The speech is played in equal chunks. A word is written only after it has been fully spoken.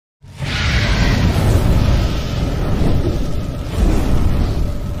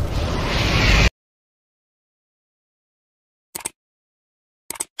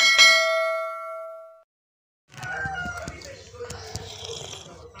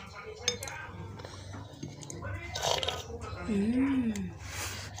Mm.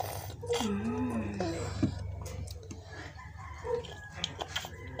 Mm.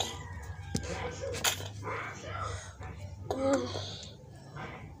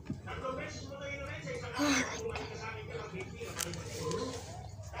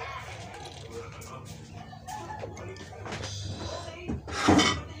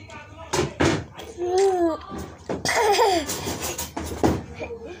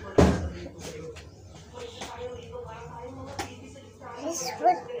 This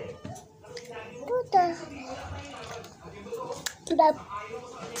one. The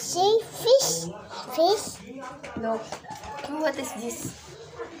see fish. Look. Oh, what is this?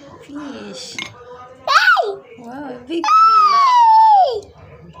 Fish. Hey! Wow, big fish. Hey!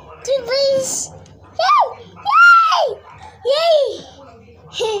 The fish. Yay! Yay!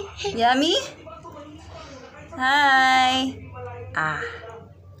 Yummy? Hi. Ah.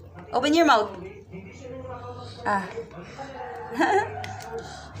 Open your mouth. Ah.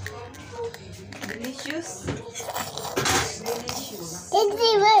 Delicious. Delicious. It's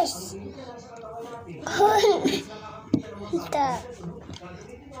reverse.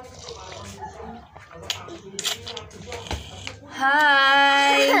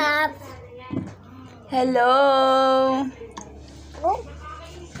 Hi. Hello.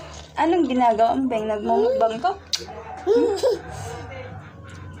 Anong ginagawa mo, Beng? Nagmumukbang ko?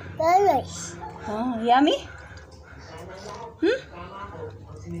 Nice. Oh, yummy? Hmm?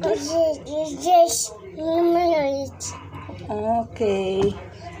 Just Okay.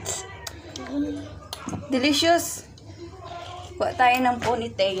 Delicious. Kuha tayo ng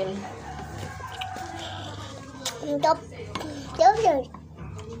ponytail.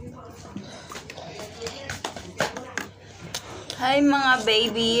 Hi mga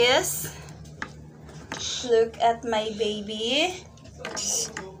babies. Look at my baby.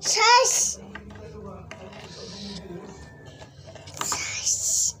 Shush.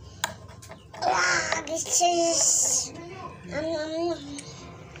 This is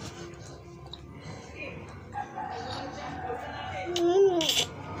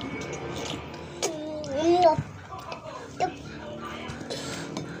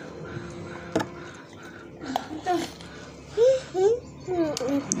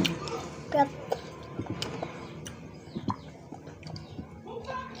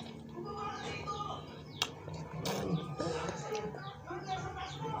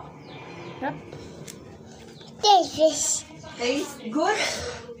this. Tastes good?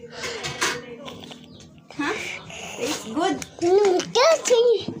 Huh? Tastes good?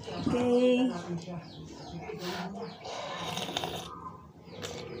 Dirty. Okay.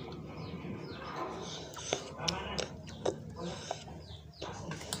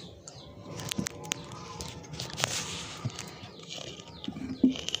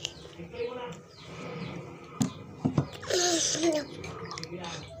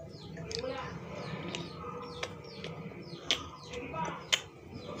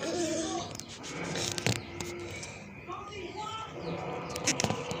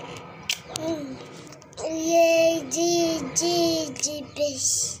 Yay, fish.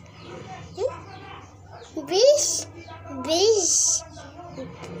 Fish. Fish.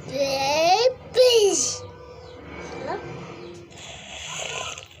 Fish.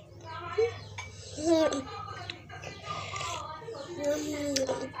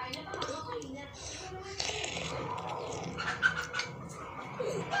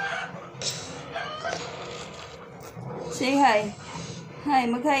 Say hi. Hi,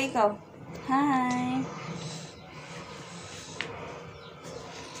 mag-hi ikaw. Hi.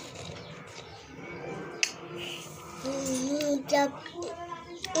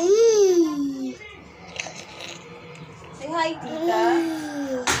 Say hi, tita.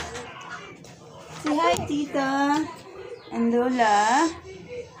 Say hi, tita. And Lola.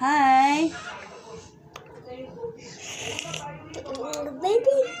 Hi.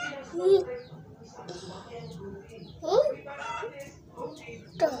 Baby.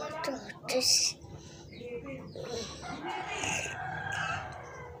 This.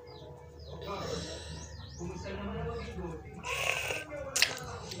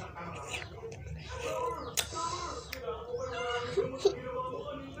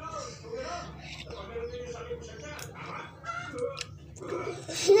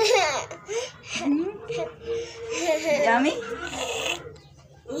 Yummy?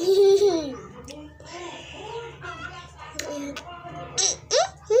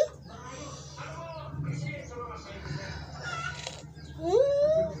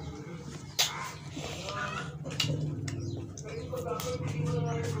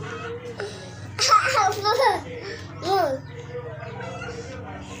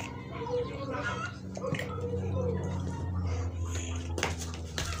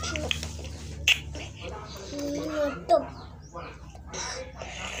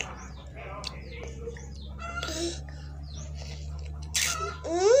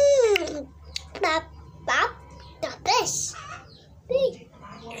 Pop, pop, tapos.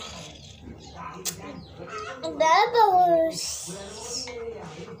 Bubbles.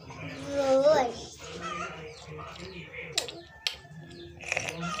 Roy.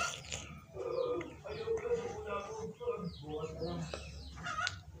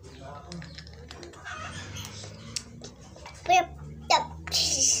 Pip, tap.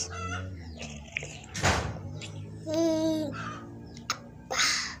 The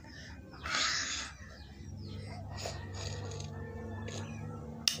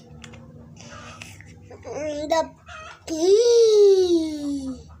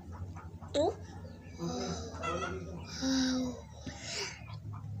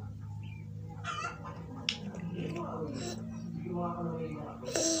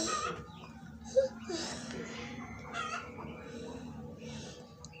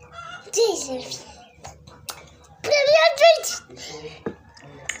Jesus.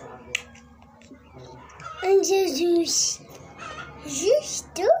 And Jesus.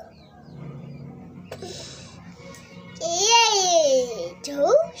 Justo. Yay,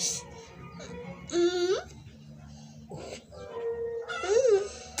 toast.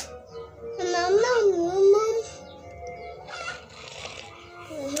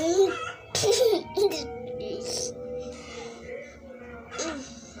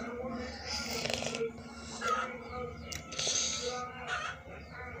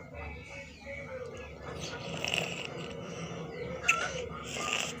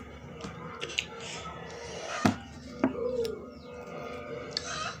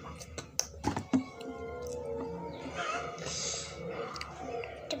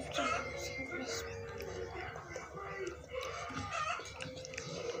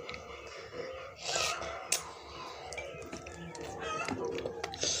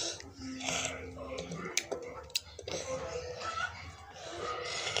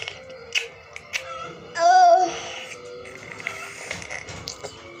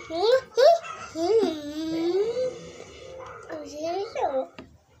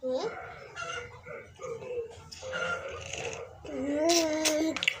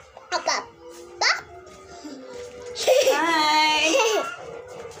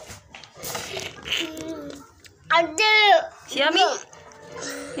 Yummy?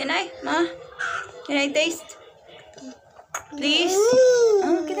 Can I, Ma? Can I taste? Please?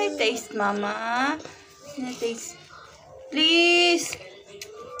 Oh, can I taste, Mama? Can I taste? Please?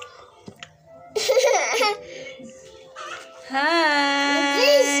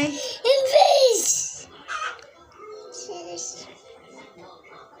 Hi! Please!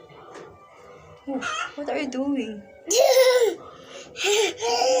 Oh, what are you doing?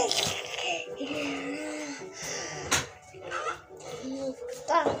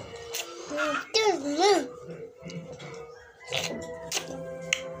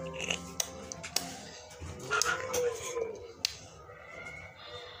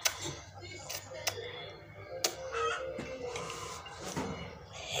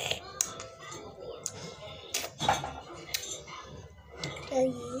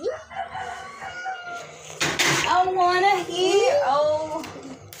 I wanna hear. Oh.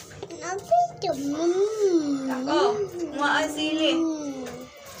 Ako, maasili.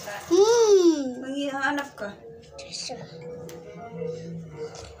 Manghihanap ka.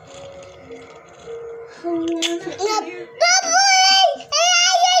 I wanna hear.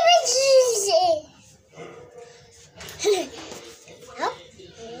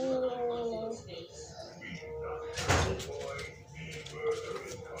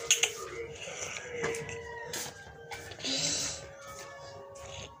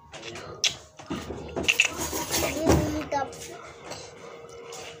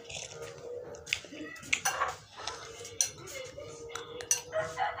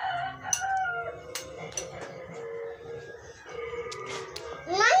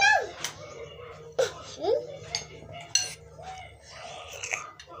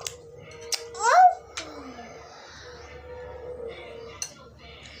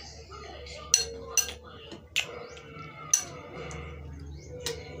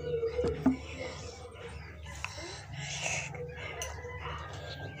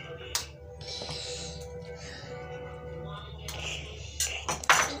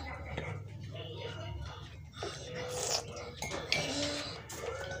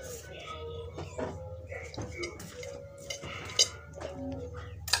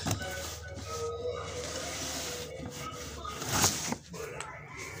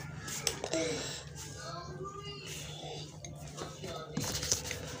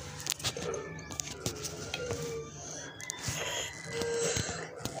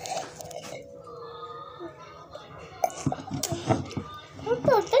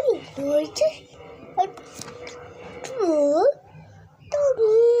 What are you doing?